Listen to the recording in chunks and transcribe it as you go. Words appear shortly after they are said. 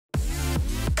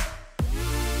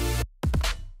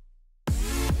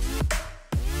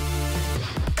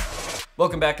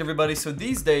Welcome back, everybody. So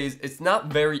these days, it's not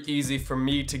very easy for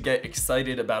me to get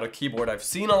excited about a keyboard. I've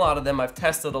seen a lot of them, I've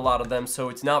tested a lot of them, so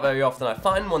it's not very often I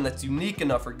find one that's unique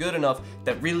enough or good enough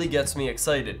that really gets me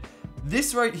excited.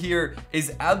 This right here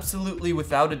is absolutely,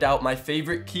 without a doubt, my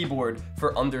favorite keyboard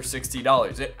for under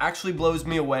 $60. It actually blows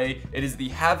me away. It is the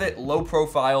Havit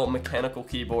low-profile mechanical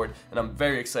keyboard, and I'm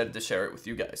very excited to share it with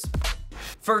you guys.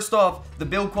 First off, the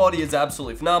build quality is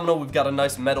absolutely phenomenal. We've got a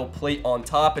nice metal plate on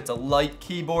top. It's a light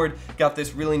keyboard. Got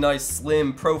this really nice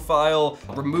slim profile,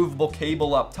 removable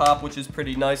cable up top, which is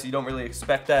pretty nice. You don't really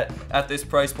expect that at this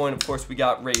price point. Of course, we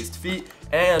got raised feet,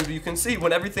 and you can see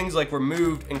when everything's like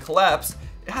removed and collapsed,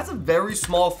 it has a very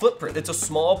small footprint. It's a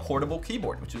small portable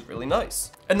keyboard, which is really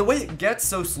nice. And the way it gets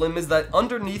so slim is that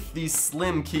underneath these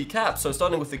slim keycaps, so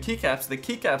starting with the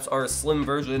keycaps are a slim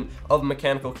version of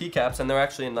mechanical keycaps, and they're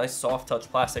actually a nice soft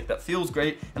touch plastic that feels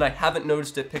great, and I haven't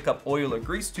noticed it pick up oil or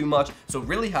grease too much, so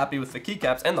really happy with the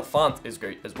keycaps, and the font is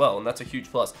great as well, and that's a huge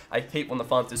plus. I hate when the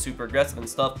font is super aggressive and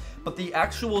stuff, but the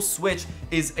actual switch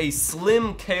is a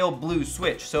slim Kale blue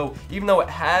switch, so even though it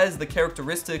has the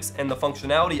characteristics and the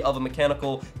functionality of a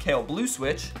mechanical Kale blue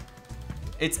switch,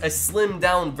 it's a slimmed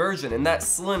down version, and that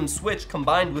slim switch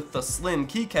combined with the slim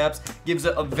keycaps gives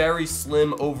it a very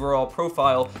slim overall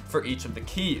profile for each of the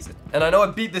keys. And I know I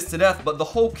beat this to death, but the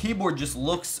whole keyboard just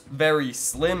looks very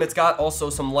slim. It's got also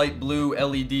some light blue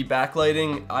LED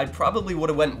backlighting. I probably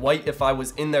would have went white if I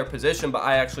was in their position, but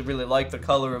I actually really like the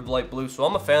color of light blue, so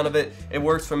I'm a fan of it. It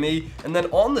works for me. And then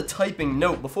on the typing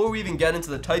note, before we even get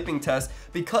into the typing test,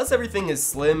 because everything is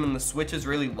slim and the switch is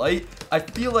really light, I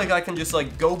feel like I can just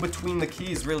like go between the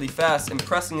keys really fast, and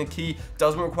pressing a key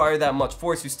doesn't require that much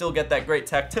force. You still get that great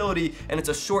tactility, and it's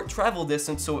a short travel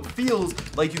distance, so it feels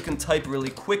like you can type really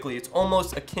quickly. It's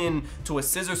almost akin to a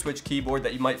scissor switch keyboard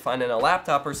that you might find in a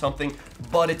laptop or something,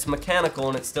 but it's mechanical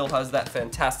and it still has that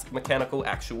fantastic mechanical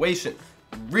actuation.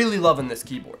 Really loving this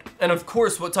keyboard. And of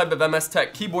course, what type of MS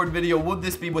Tech keyboard video would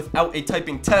this be without a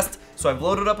typing test? So I've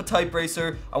loaded up a type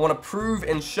racer. I want to prove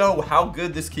and show how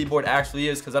good this keyboard actually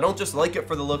is, because I don't just like it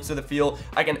for the looks of the feel.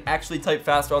 I can actually type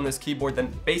faster on this keyboard than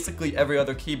basically every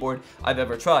other keyboard I've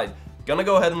ever tried. Gonna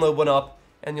go ahead and load one up,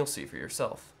 and you'll see for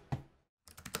yourself.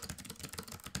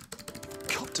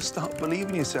 Got to start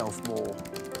believing yourself more,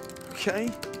 okay?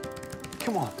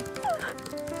 Come on.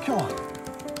 Come on.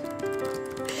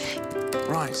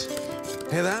 Right,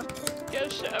 hear that?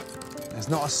 Yes, chef. There's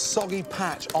not a soggy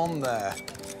patch on there.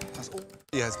 That's all.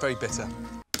 Yeah, it's very bitter.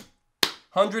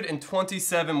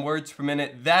 127 words per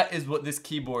minute. That is what this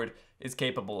keyboard is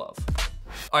capable of.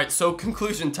 Alright, so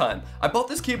conclusion time. I bought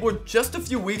this keyboard just a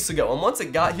few weeks ago, and once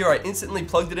it got here, I instantly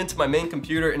plugged it into my main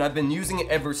computer, and I've been using it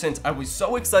ever since. I was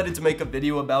so excited to make a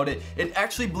video about it. It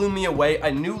actually blew me away.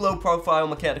 I knew low-profile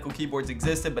mechanical keyboards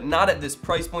existed, but not at this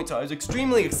price point, so I was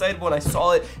extremely excited when I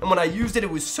saw it, and when I used it, it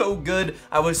was so good.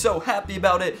 I was so happy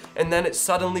about it, and then it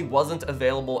suddenly wasn't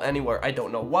available anywhere. I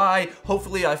don't know why.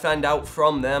 Hopefully, I found out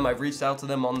from them. I've reached out to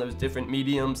them on those different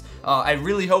mediums. I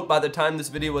really hope by the time this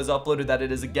video is uploaded that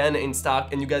it is again in stock,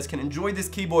 and you guys can enjoy this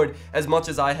keyboard as much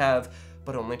as I have,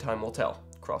 but only time will tell.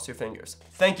 Cross your fingers.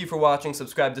 Thank you for watching,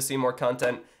 subscribe to see more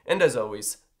content, and as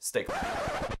always, stay cool.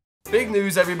 Big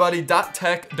news, everybody.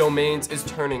 .tech domains is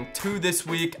turning 2 this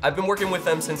week. I've been working with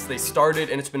them since they started,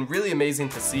 and it's been really amazing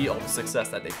to see all the success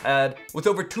that they've had. With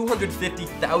over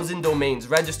 250,000 domains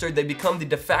registered, they become the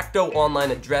de facto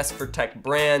online address for tech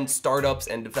brands, startups,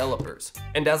 and developers.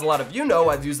 And as a lot of you know,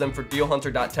 I've used them for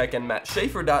dealhunter.tech and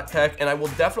mattschafer.tech, and I will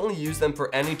definitely use them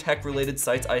for any tech-related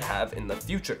sites I have in the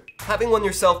future. Having one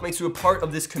yourself makes you a part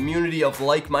of this community of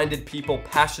like-minded people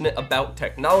passionate about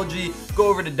technology. Go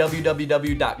over to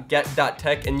www.get.tech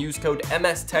and use code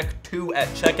MSTech2 at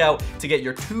checkout to get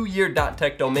your 2-year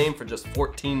 .tech domain for just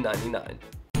 $14.99.